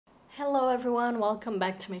everyone, welcome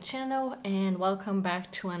back to my channel and welcome back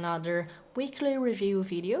to another weekly review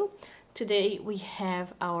video. Today we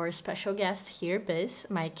have our special guest here, Biz,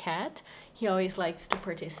 my cat. He always likes to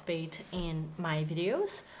participate in my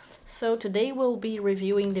videos. So today we'll be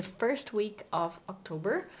reviewing the first week of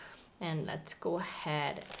October, and let's go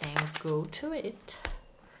ahead and go to it.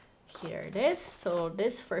 Here it is. So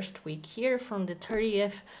this first week here from the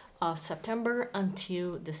 30th of September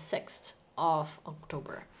until the 6th of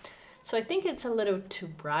October. So I think it's a little too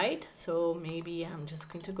bright, so maybe I'm just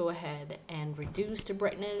going to go ahead and reduce the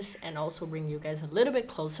brightness and also bring you guys a little bit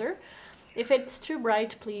closer. If it's too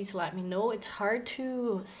bright, please let me know. It's hard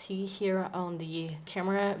to see here on the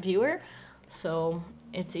camera viewer, so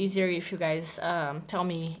it's easier if you guys tell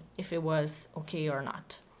me if it was okay or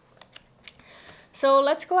not. So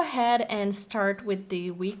let's go ahead and start with the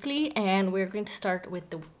weekly, and we're going to start with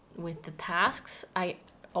the tasks. I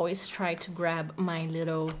always try to grab my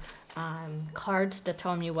little cards that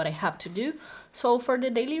tell me what I have to do. So for the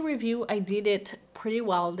daily review, I did it pretty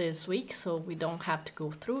well this week, so we don't have to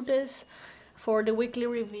go through this. For the weekly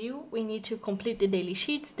review, we need to complete the daily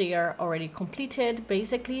sheets. They are already completed.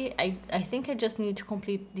 Basically, I think I just need to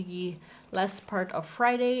complete the last part of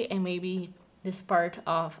Friday and maybe this part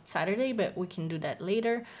of Saturday, but we can do that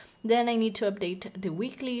later. Then I need to update the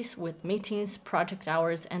weeklies with meetings, project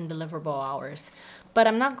hours, and deliverable hours. But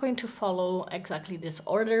I'm not going to follow exactly this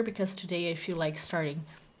order because today I feel like starting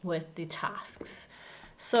with the tasks.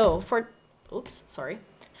 So for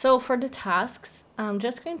the tasks, I'm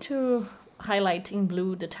just going to highlight in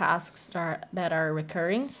blue the tasks that are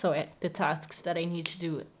recurring. So the tasks that I need to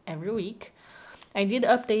do every week. I did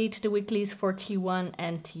update the weeklies for T1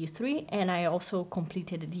 and T3, and I also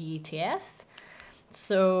completed the ETS.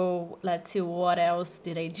 So let's see, what else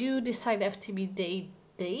did I do? Decide FTB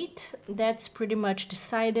date. That's pretty much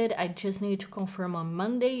decided. I just need to confirm on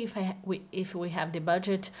Monday if we have the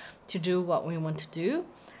budget to do what we want to do.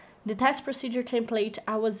 The task procedure template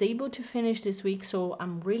I was able to finish this week, so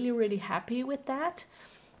I'm really happy with that.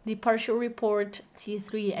 The partial report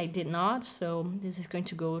T3 I did not, so this is going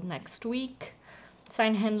to go next week.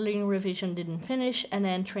 Sign handling revision didn't finish, and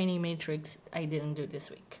then training matrix I didn't do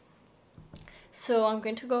this week. So I'm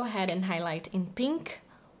going to go ahead and highlight in pink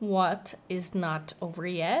what is not over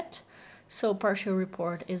yet. So partial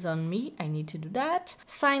report is on me, I need to do that.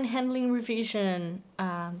 Sign handling revision,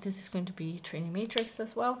 this is going to be training matrix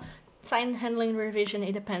as well. Sign handling revision,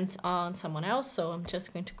 it depends on someone else, so I'm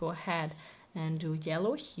just going to go ahead and do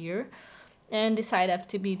yellow here. And decide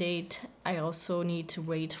FTB date, I also need to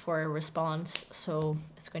wait for a response, so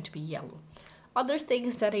it's going to be yellow. Other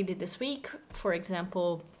things that I did this week, for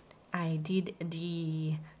example, I did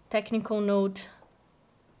the technical note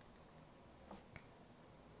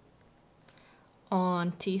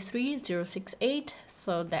on T3068,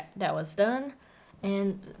 so that was done.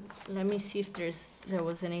 And let me see if there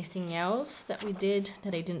was anything else that we did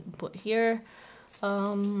that I didn't put here.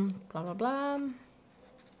 Blah blah blah.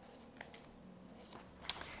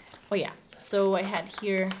 Oh yeah, so I had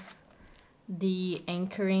here the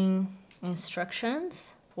anchoring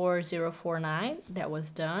instructions for 049, that was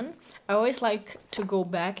done. I always like to go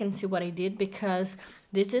back and see what I did because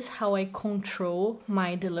this is how I control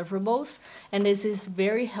my deliverables, and this is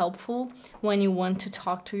very helpful when you want to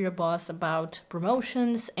talk to your boss about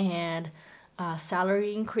promotions and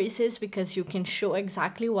salary increases, because you can show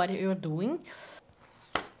exactly what you're doing.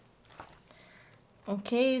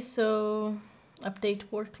 Okay, so update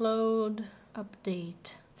workload,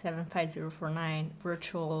 update 75049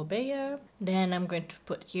 virtual beta. Then I'm going to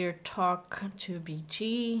put here talk to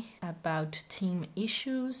BG about team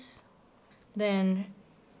issues. Then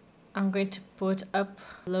I'm going to put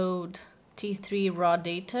upload T3 raw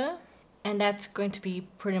data, and that's going to be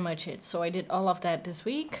pretty much it. So I did all of that this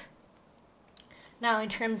week. Now in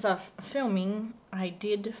terms of filming, I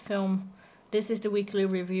did film, this is the weekly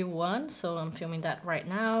review one, so I'm filming that right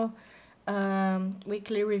now.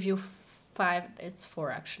 Weekly review 5, it's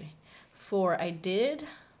 4 actually. 4 I did.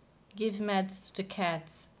 Give meds to the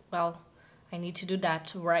cats. Well, I need to do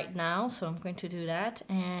that right now, so I'm going to do that.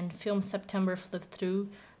 And film September flip through,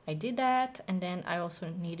 I did that. And then I also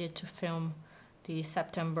needed to film the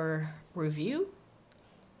September review,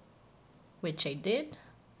 which I did.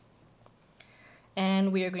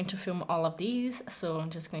 And we are going to film all of these, so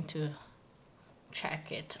I'm just going to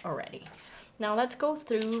check it already. Now let's go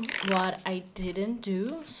through what I didn't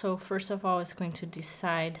do. So first of all, it's going to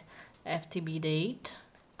decide FTB date,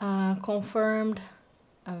 confirmed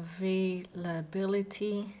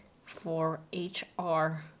availability for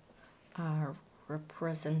HR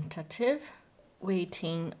representative,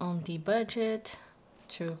 waiting on the budget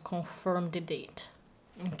to confirm the date.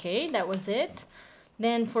 Okay, that was it.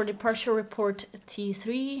 Then for the partial report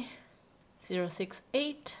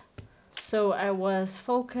T3068, so I was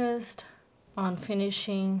focused on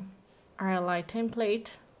finishing RLI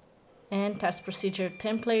template and test procedure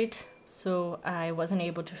template, so I wasn't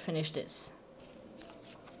able to finish this.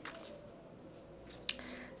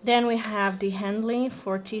 Then we have the handling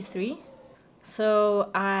for T3.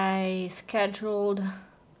 So I scheduled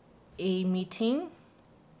a meeting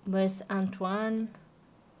with Antoine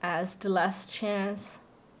as the last chance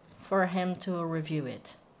for him to review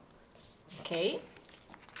it. Okay.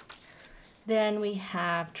 Then we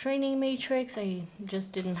have training matrix. I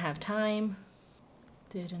just didn't have time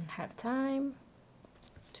to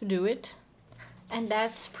do it. And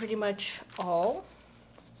that's pretty much all.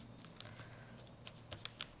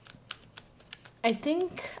 I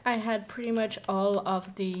think I had pretty much all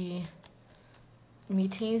of the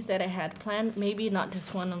meetings that I had planned. Maybe not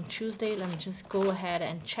this one on Tuesday. Let me just go ahead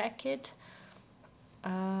and check it.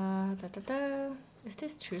 Is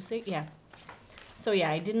this Tuesday? Yeah. So yeah,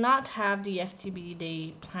 I did not have the FTB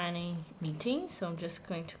day planning meeting, so I'm just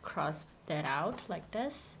going to cross that out like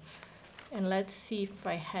this. And let's see if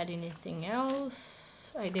I had anything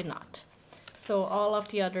else. I did not. So all of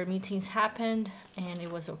the other meetings happened and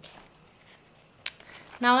it was okay.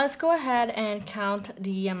 Now let's go ahead and count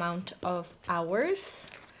the amount of hours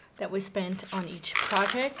that we spent on each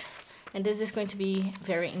project. And this is going to be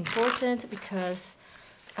very important because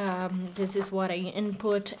this is what I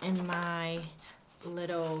input in my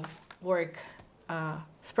little work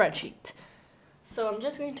spreadsheet. So I'm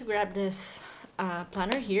just going to grab this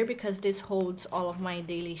planner here because this holds all of my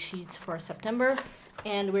daily sheets for September.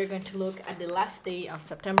 And we're going to look at the last day of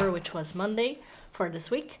September, which was Monday for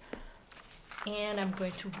this week. And I'm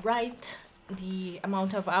going to write the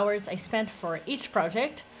amount of hours I spent for each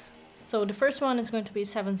project. So the first one is going to be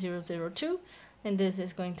 7002, and this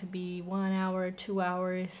is going to be 1 hour, 2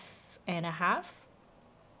 hours and a half.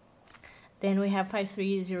 Then we have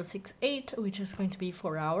 53068, which is going to be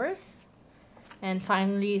 4 hours. And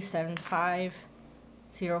finally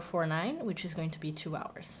 75049, which is going to be 2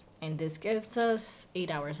 hours. And this gives us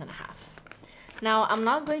 8 hours and a half. Now I'm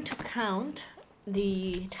not going to count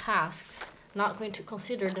the tasks, not going to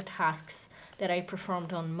consider the tasks that I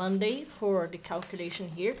performed on Monday for the calculation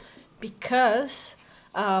here, because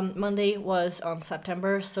Monday was on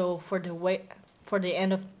September. So for the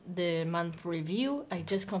end of the month review, I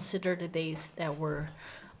just consider the days that were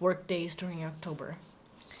work days during October.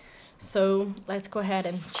 So let's go ahead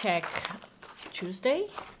and check Tuesday.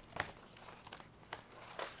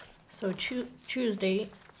 So Tuesday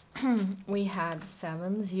we had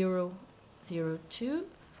 7002.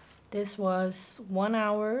 This was 1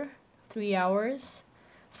 hour, 3 hours,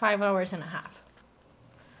 5 hours and a half.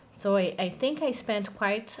 So I think I spent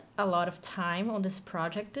quite a lot of time on this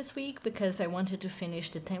project this week because I wanted to finish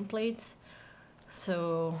the templates.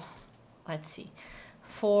 So let's see.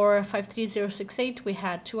 For 53068, we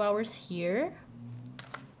had 2 hours here.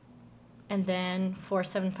 And then for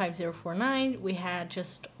 75049, we had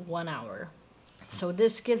just 1 hour. So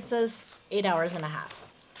this gives us 8 hours and a half.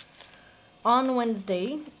 On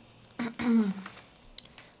Wednesday,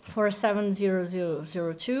 for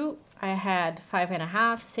 70002, I had 5.5,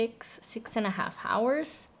 6.5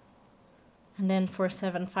 hours. And then for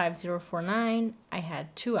 75049, I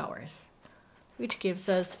had 2 hours, which gives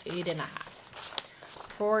us 8.5.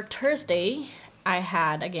 For Thursday, I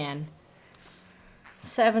had again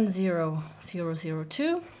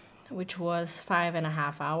 70002, which was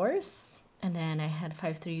 5.5 hours. And then I had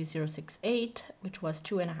 53068, which was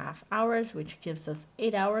 2.5 hours, which gives us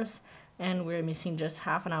 8 hours. And we're missing just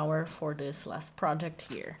half an hour for this last project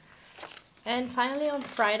here. And finally on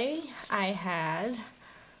Friday, I had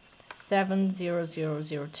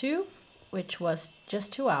 70002, which was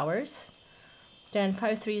just 2 hours. Then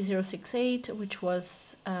 53068, which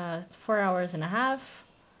was 4 hours and a half.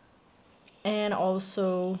 And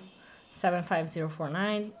also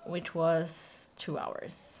 75049, which was 2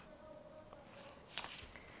 hours.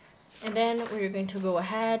 And then we're going to go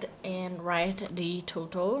ahead and write the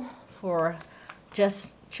total for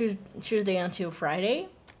just Tuesday until Friday.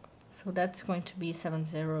 So that's going to be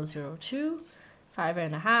 7002,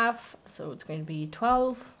 5.5, so it's going to be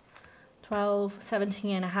 12,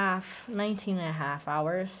 17.5, 19.5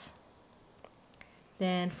 hours.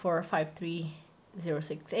 Then for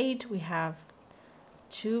 53068, we have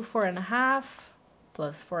 2 4.5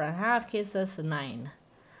 plus 4.5 gives us 9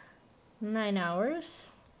 hours.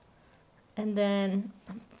 And then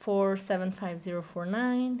for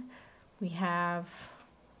 75049, we have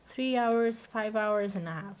 3 hours, 5 hours and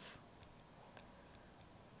a half.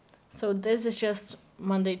 So this is just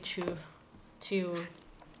Monday to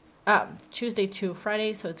Tuesday to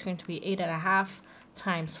Friday, so it's going to be 8.5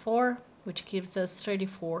 times 4, which gives us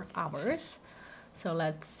 34 hours. So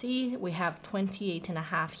let's see, we have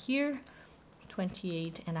 28.5 here.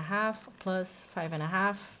 28.5 plus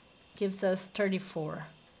 5.5 gives us 34.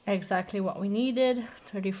 Exactly what we needed,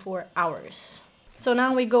 34 hours. So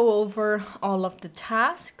now we go over all of the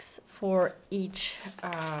tasks for each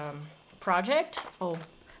project. Oh,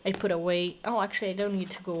 I put away, oh, actually I don't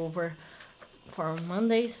need to go over for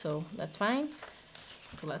Monday, so that's fine.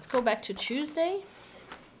 So let's go back to Tuesday.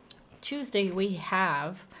 Tuesday we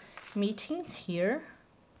have meetings here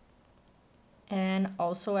and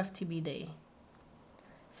also FTB day.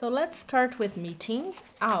 So let's start with meeting.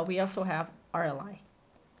 We also have RLI.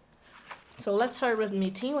 So let's start with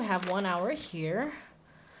meeting. We have 1 hour here,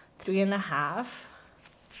 3.5,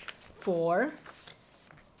 4,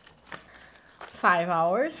 5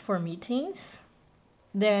 hours for meetings.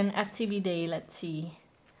 Then FTB day, let's see,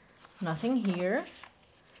 nothing here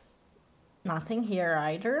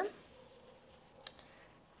either.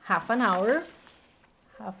 Half an hour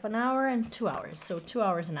and 2 hours, so 2.5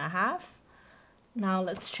 hours. Now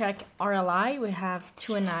let's check RLI. We have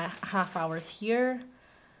 2.5 hours here,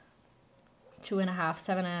 2.5,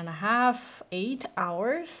 7.5, 8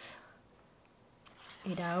 hours.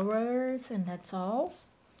 8 hours, and that's all.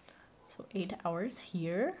 So 8 hours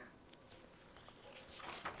here.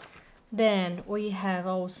 Then we have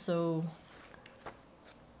also,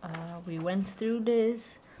 we went through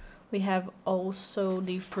this. We have also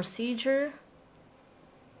the procedure,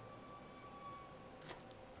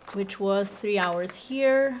 which was 3 hours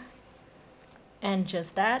here, and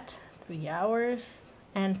just that, 3 hours.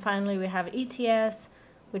 And finally we have ETS,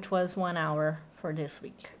 which was 1 hour for this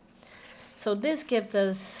week. So this gives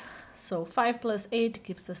us, so 5 plus 8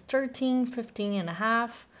 gives us 13,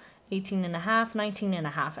 15.5, 18.5,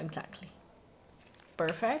 19.5 exactly.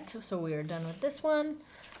 Perfect, so we are done with this one.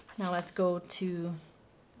 Now let's go to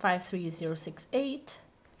 53068.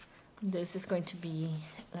 This is going to be,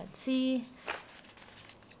 let's see,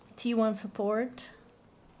 T1 support,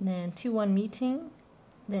 then T1 meeting,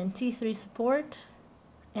 then T3 support,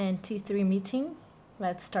 and T3 meeting.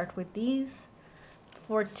 Let's start with these.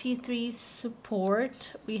 For T3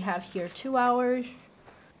 support, we have here 2 hours,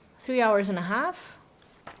 3.5 hours.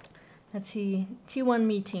 Let's see, T1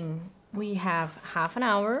 meeting, we have half an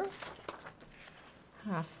hour,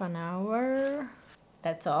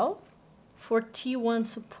 that's all. For T1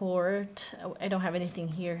 support, I don't have anything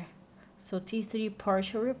here. So T3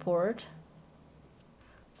 partial report,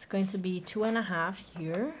 it's going to be 2.5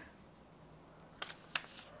 here,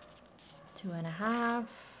 2.5,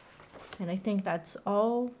 and I think that's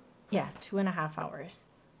all. Yeah, 2.5 hours.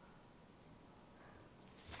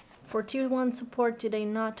 For T1 support, did I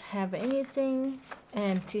not have anything?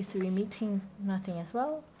 And T3 meeting, nothing as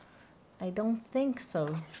well? I don't think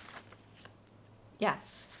so. Yeah,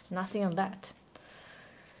 nothing on that.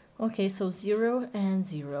 Okay, so 0 and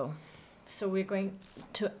 0. So we're going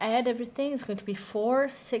to add everything. It's going to be 4,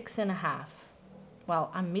 6.5. Well,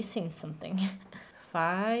 I'm missing something.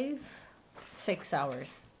 5, 6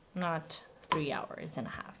 hours, not 3.5 hours.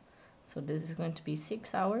 So this is going to be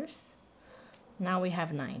 6 hours. Now we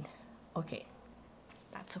have 9. Okay,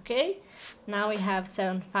 that's okay. Now we have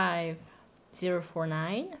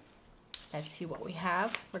 75049. Let's see what we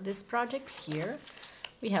have for this project here.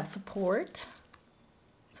 We have support.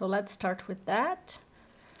 So let's start with that.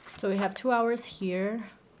 So we have 2 hours here,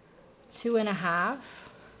 2.5,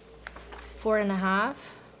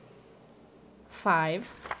 4.5,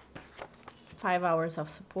 5 hours of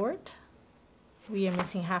support. We are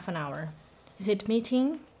missing half an hour. Is it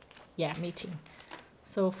meeting? Yeah, meeting.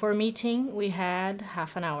 So for meeting, we had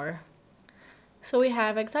half an hour. So we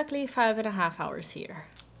have exactly 5.5 hours here.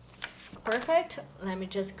 Perfect. Let me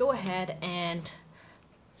just go ahead and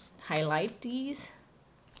highlight these.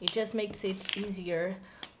 It just makes it easier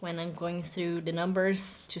when I'm going through the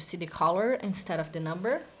numbers to see the color instead of the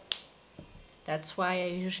number. That's why I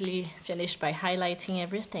usually finish by highlighting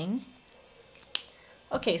everything.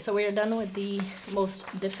 Okay, so we're done with the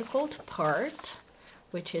most difficult part,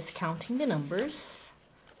 which is counting the numbers.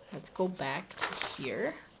 Let's go back to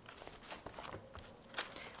here.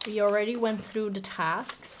 We already went through the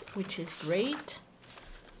tasks, which is great.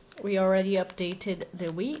 We already updated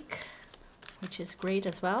the week, which is great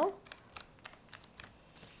as well.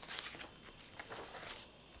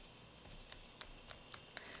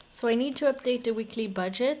 So I need to update the weekly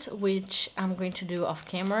budget, which I'm going to do off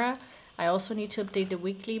camera. I also need to update the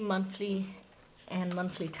weekly, monthly, and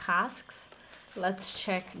monthly tasks. Let's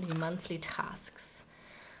check the monthly tasks.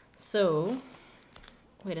 So,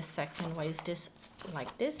 wait a second, why is this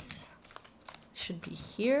like this? should be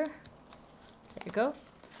here. There you go.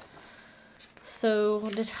 So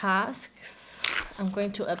the tasks, I'm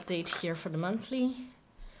going to update here for the monthly.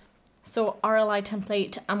 So RLI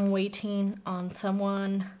template, I'm waiting on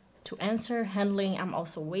someone to answer. Handling, I'm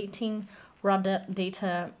also waiting. Raw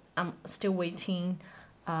data, I'm still waiting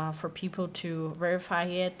for people to verify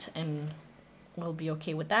it and we'll be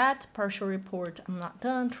okay with that. Partial report, I'm not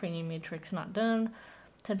done. Training matrix, not done.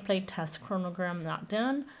 Template task chronogram, not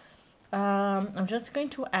done. I'm just going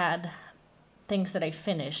to add things that I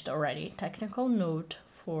finished already. Technical note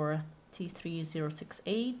for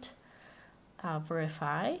T3068,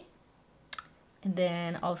 verify. And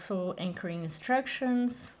then also anchoring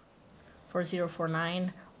instructions for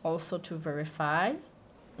 049, also to verify.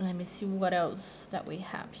 Let me see what else that we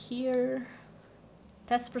have here.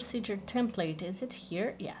 Test procedure template, is it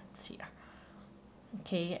here? Yeah, it's here.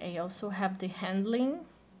 Okay, I also have the handling.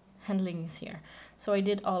 Handling is here. So I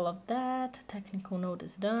did all of that. Technical note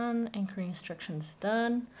is done. Anchoring instructions is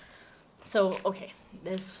done. So, okay,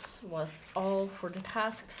 this was all for the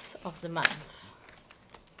tasks of the month.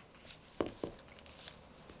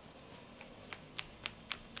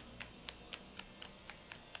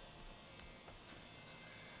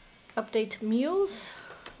 Update meals.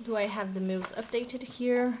 Do I have the meals updated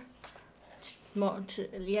here?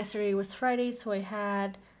 Yesterday was Friday, so I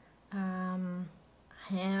had ham,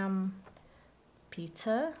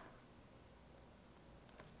 pizza.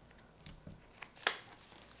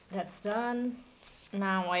 That's done.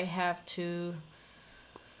 Now I have to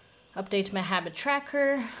update my habit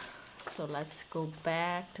tracker. So let's go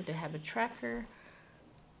back to the habit tracker.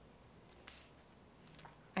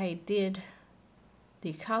 I did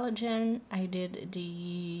the collagen, I did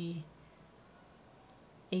the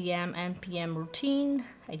AM and PM routine.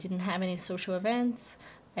 I didn't have any social events.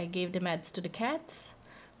 I gave the meds to the cats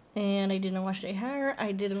and I didn't wash their hair.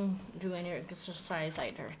 I didn't do any exercise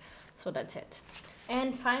either. So that's it.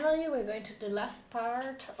 And finally, we're going to the last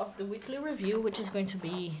part of the weekly review, which is going to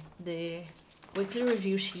be the weekly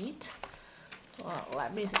review sheet. Well,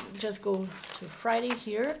 let me just go to Friday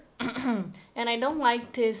here. And I don't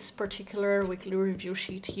like this particular weekly review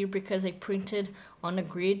sheet here because I printed on a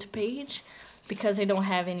grid page because I don't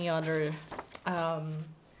have any other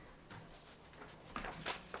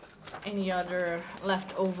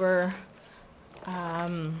leftover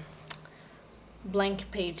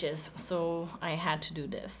blank pages, so I had to do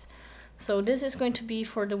this. So this is going to be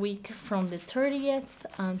for the week from the 30th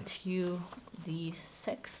until the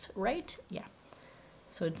 6th, right? Yeah.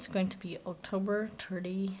 So it's going to be October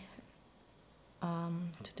 30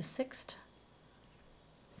 to the 6th.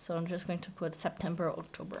 So I'm just going to put September,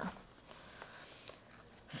 October.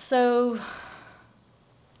 So,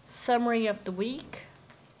 summary of the week.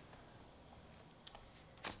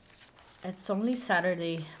 It's only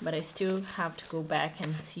Saturday, but I still have to go back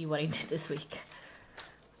and see what I did this week.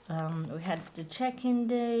 We had the check-in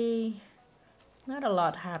day. Not a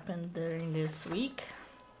lot happened during this week.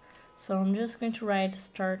 So I'm just going to write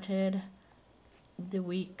started the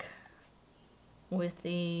week with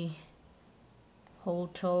the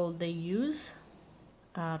hotel they use.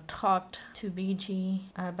 Talked to BG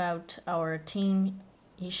about our team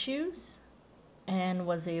issues and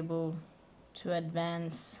was able to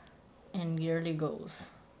advance in yearly goals.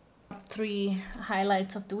 3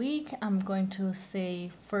 highlights of the week. I'm going to say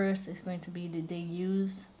first is going to be the day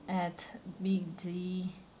use at BG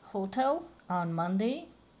Hotel on Monday.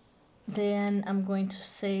 Then I'm going to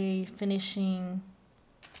say finishing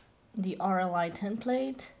the RLI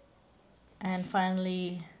template and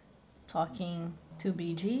finally talking to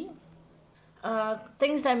BG.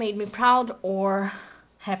 Things that made me proud or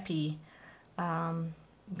happy.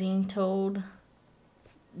 Being told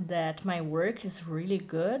that my work is really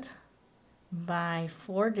good by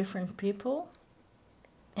 4 different people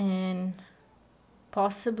and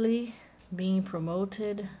possibly being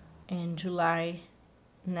promoted in July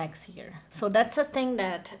next year. So that's a thing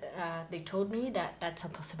that they told me that's a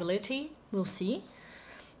possibility. We'll see.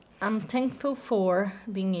 I'm thankful for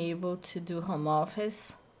being able to do home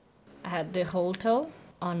office at the hotel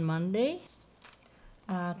on Monday.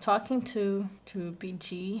 Talking to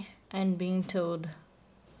BG and being told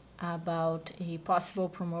about a possible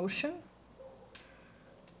promotion.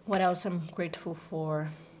 What else I'm grateful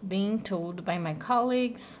for? Being told by my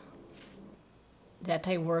colleagues that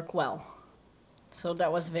I work well. So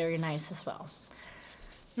that was very nice as well.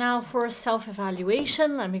 Now for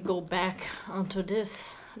self-evaluation, let me go back onto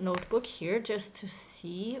this notebook here just to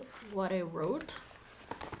see what I wrote.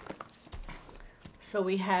 So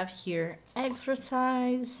we have here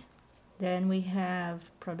exercise, then we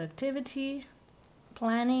have productivity,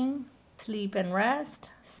 planning, sleep and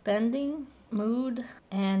rest, spending, mood,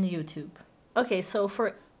 and YouTube. Okay, so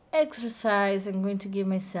for exercise, I'm going to give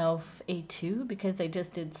myself a 2 because I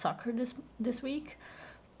just did soccer this week.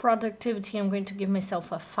 Productivity, I'm going to give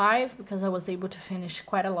myself a 5 because I was able to finish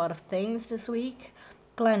quite a lot of things this week.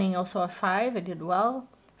 Planning, also a 5, I did well.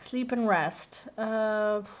 Sleep and rest,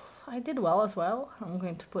 I did well as well. I'm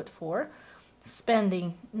going to put 4.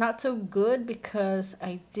 Spending, not so good because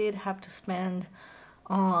I did have to spend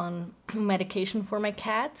on medication for my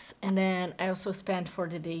cats, and then I also spent for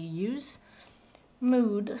the day use.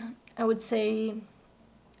 Mood, I would say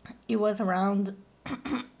it was around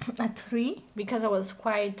a 3 because I was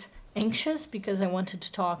quite anxious because I wanted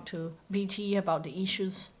to talk to BG about the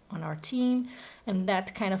issues on our team, and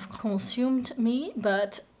that kind of consumed me,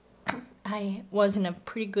 but I was in a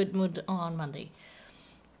pretty good mood on Monday.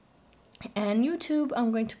 And YouTube,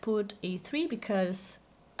 I'm going to put a 3 because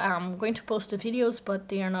I'm going to post the videos, but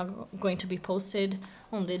they are not going to be posted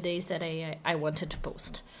on the days that I wanted to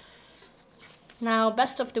post. Now,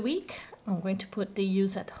 best of the week, I'm going to put the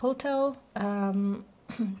use at hotel,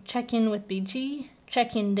 check-in with BG,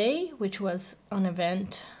 check-in day, which was an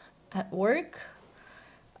event at work,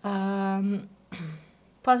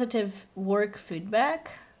 positive work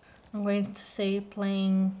feedback. I'm going to say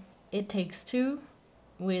playing It Takes Two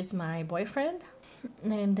with my boyfriend.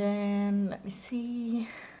 And then, let me see,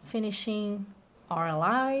 finishing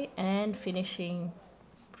RLI and finishing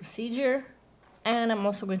procedure. And I'm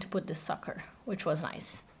also going to put the soccer, which was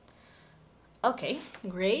nice. Okay,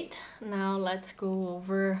 great. Now let's go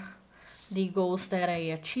over the goals that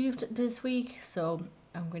I achieved this week. So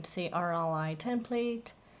I'm going to say RLI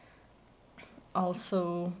template,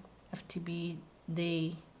 also FTB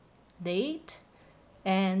day date,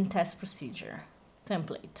 and test procedure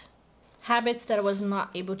template. Habits that I was not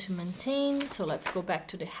able to maintain. So let's go back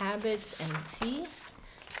to the habits and see.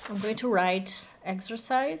 I'm going to write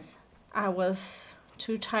exercise. I was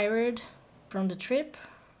too tired from the trip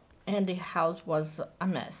and the house was a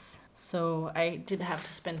mess. So I did have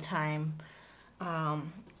to spend time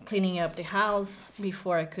cleaning up the house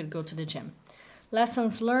before I could go to the gym.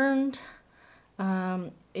 Lessons learned.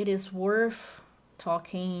 It is worth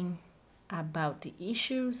talking about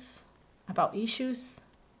issues,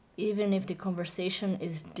 even if the conversation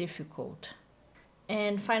is difficult.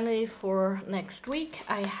 And finally, for next week,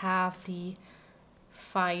 I have the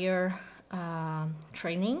fire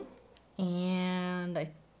training, and I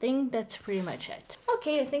think that's pretty much it.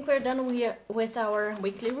 Okay, I think we're done with our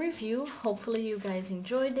weekly review. Hopefully you guys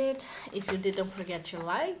enjoyed it. If you did, don't forget to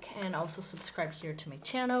like and also subscribe here to my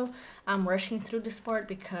channel. I'm rushing through this part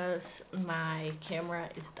because my camera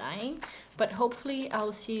is dying, but hopefully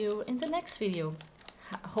I'll see you in the next video.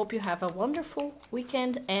 Hope you have a wonderful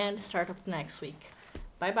weekend and start of next week.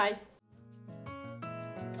 Bye bye.